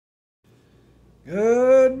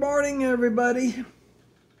Good morning, everybody.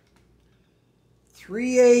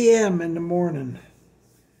 3 a.m. in the morning.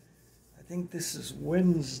 I think this is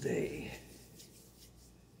Wednesday.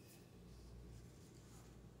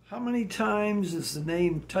 How many times is the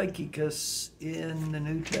name Tychicus in the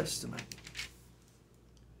New Testament?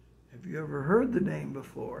 Have you ever heard the name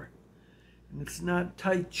before? And it's not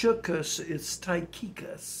Tychicus, it's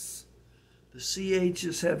Tychicus. The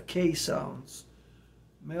CHs have K sounds.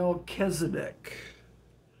 Melchizedek.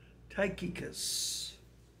 Tychicus.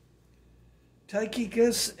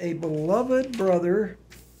 Tychicus, a beloved brother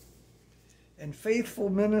and faithful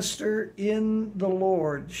minister in the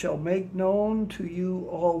Lord, shall make known to you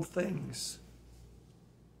all things.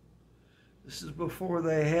 This is before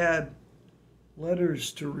they had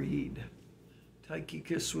letters to read.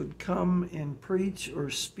 Tychicus would come and preach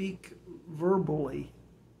or speak verbally.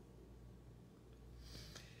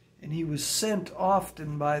 And he was sent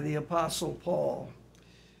often by the Apostle Paul.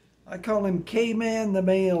 I call him K-Man the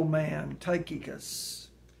mailman, Tychicus.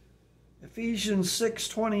 Ephesians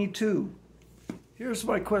 6:22. Here's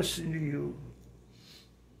my question to you.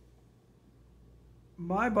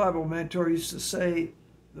 My Bible mentor used to say,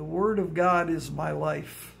 the Word of God is my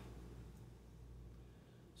life.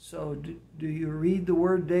 So do you read the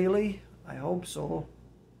Word daily? I hope so.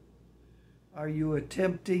 Are you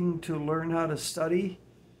attempting to learn how to study?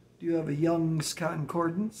 Do you have a Young's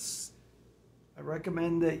Concordance? I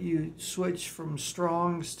recommend that you switch from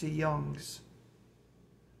Strong's to Young's.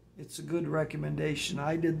 It's a good recommendation.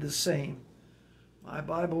 I did the same. My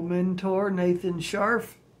Bible mentor, Nathan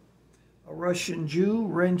Scharf, a Russian Jew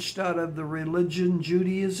wrenched out of the religion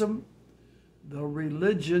Judaism.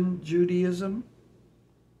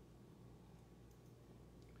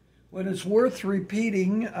 When it's worth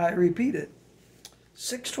repeating, I repeat it.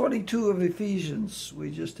 6:22 of Ephesians.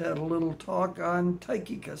 We just had a little talk on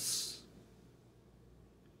Tychicus,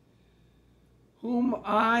 whom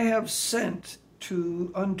I have sent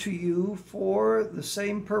unto you for the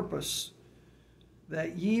same purpose,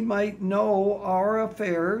 that ye might know our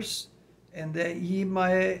affairs, and that he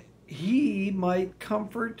might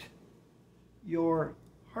comfort your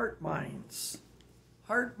heart minds.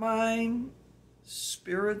 Heart mind,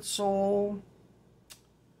 spirit, soul,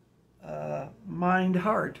 mind,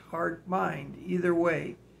 heart, mind, either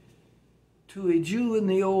way. To a Jew in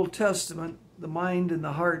the Old Testament, the mind and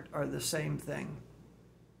the heart are the same thing.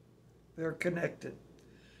 They're connected.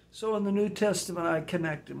 So in the New Testament, I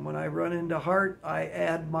connect them. When I run into heart, I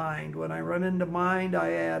add mind. When I run into mind,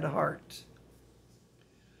 I add heart.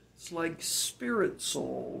 It's like spirit,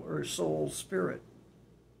 soul, or soul, spirit.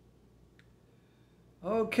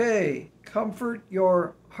 Okay, comfort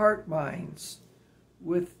your heart minds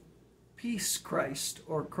with peace Christ,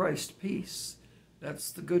 or Christ peace.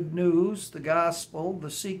 That's the good news, the gospel,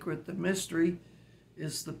 the secret, the mystery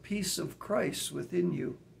is the peace of Christ within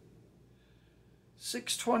you.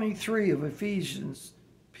 6:23 of Ephesians.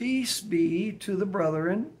 Peace be to the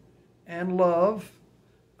brethren and love,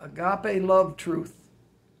 agape love truth.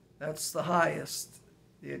 That's the highest.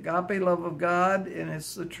 The agape love of God, and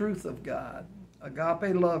it's the truth of God.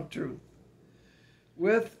 Agape love truth.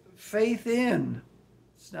 With faith in.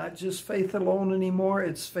 It's not just faith alone anymore,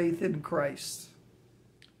 it's faith in Christ.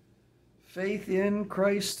 Faith in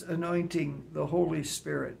Christ's anointing, the Holy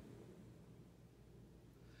Spirit.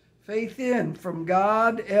 Faith in, from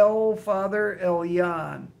God, El Father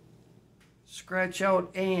Elyon. Scratch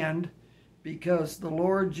out and, because the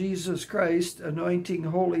Lord Jesus Christ, anointing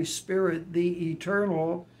Holy Spirit, the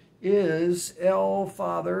eternal, is El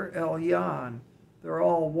Father Elyon. They're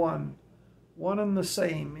all one and the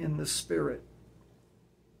same in the Spirit.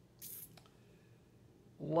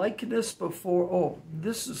 Likeness before,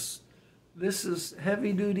 this is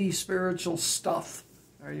heavy-duty spiritual stuff.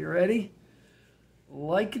 Are you ready?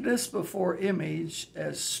 Likeness before image,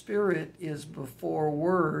 as spirit is before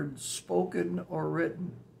word, spoken or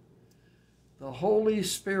written. The Holy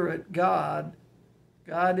Spirit, God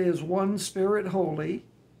is one Spirit holy,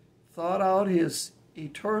 thought out his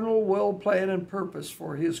eternal will, plan, and purpose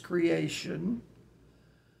for his creation.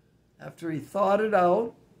 After he thought it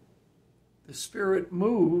out, the Spirit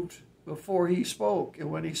moved before he spoke.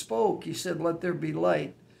 And when he spoke, he said, let there be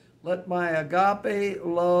light. Let my agape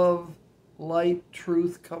love, light,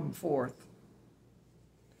 truth come forth.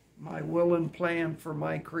 My will and plan for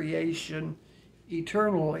my creation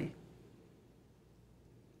eternally.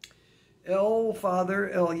 El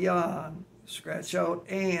Father Elyon. Scratch out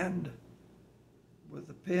and with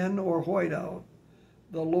a pen or whiteout.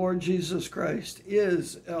 The Lord Jesus Christ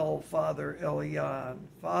is El Father Elyon.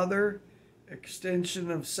 Father,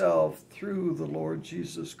 extension of self through the Lord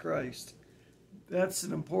Jesus Christ. That's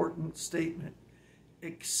an important statement.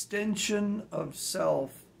 extension of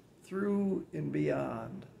self through and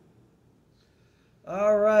beyond.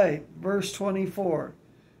 All right, verse 24.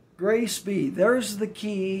 Grace be. There's the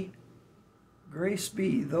key. Grace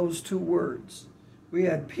be, those two words. We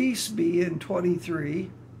had peace be in 23.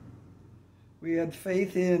 We had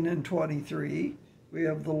faith in 23. We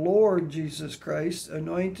have the Lord Jesus Christ,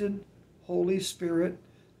 anointed, Holy Spirit,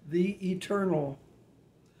 the eternal.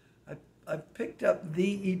 I've picked up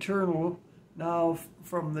the eternal now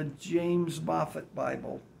from the James Moffat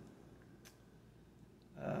Bible.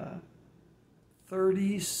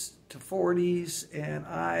 30s to 40s, and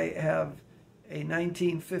I have a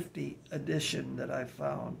 1950 edition that I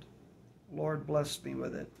found. Lord bless me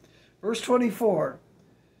with it. Verse 24,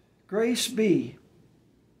 grace be.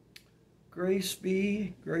 Grace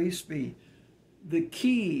be, grace be. The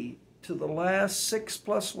key to the last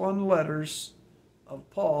 6+1 letters of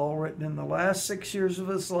Paul, written in the last 6 years of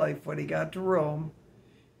his life when he got to Rome,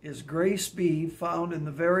 is grace be, found in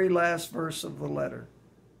the very last verse of the letter.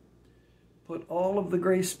 Put all of the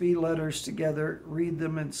grace be letters together, read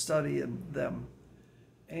them and study them.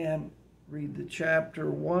 And read the chapter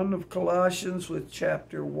 1 of Colossians with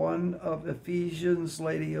chapter 1 of Ephesians,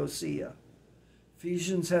 Laodicea.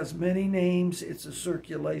 Ephesians has many names. It's a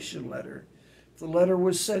circulation letter. If the letter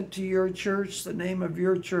was sent to your church, the name of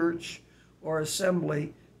your church or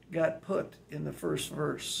assembly got put in the first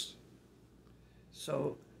verse.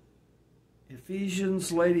 So,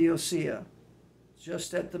 Ephesians, Laodicea,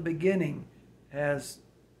 just at the beginning, has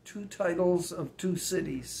 2 titles of 2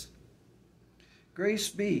 cities. Grace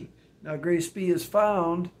be. Now, grace be is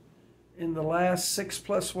found in the last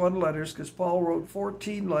 6+1 letters, because Paul wrote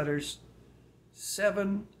 14 letters,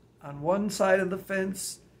 7 on one side of the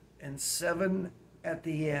fence and 7 at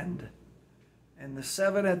the end. And the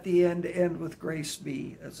 7 at the end with grace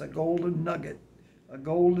be. That's a golden nugget, a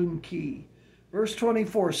golden key. Verse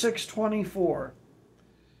 24, 6:24.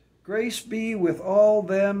 Grace be with all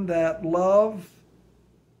them that love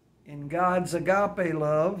in God's agape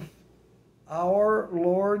love, our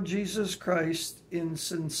Lord Jesus Christ in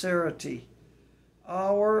sincerity.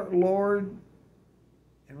 Our Lord,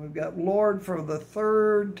 and we've got Lord for the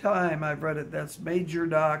 3rd time I've read it. That's major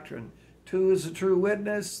doctrine. 2 is a true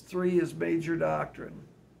witness. 3 is major doctrine.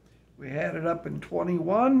 We had it up in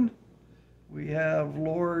 21. We have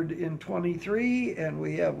Lord in 23, and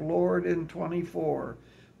we have Lord in 24.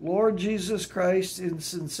 Lord Jesus Christ in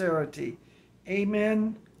sincerity.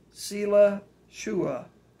 Amen. Selah, Shua.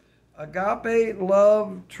 Agape,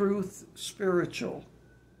 love, truth, spiritual.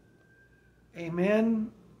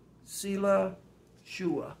 Amen. Selah,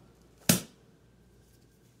 Shua.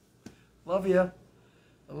 Love you.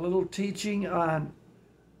 A little teaching on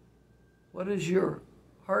what is your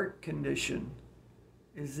heart condition.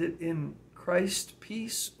 Is it in Christ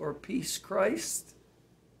peace or peace Christ?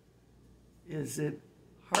 Is it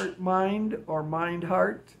heart mind or mind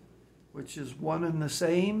heart, which is one and the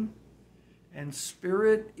same? And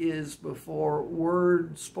spirit is before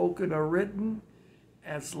word spoken or written,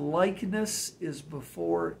 as likeness is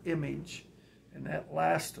before image. And that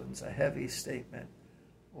last one's a heavy statement.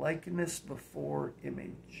 Likeness before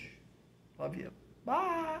image. Love you.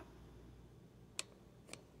 Bye.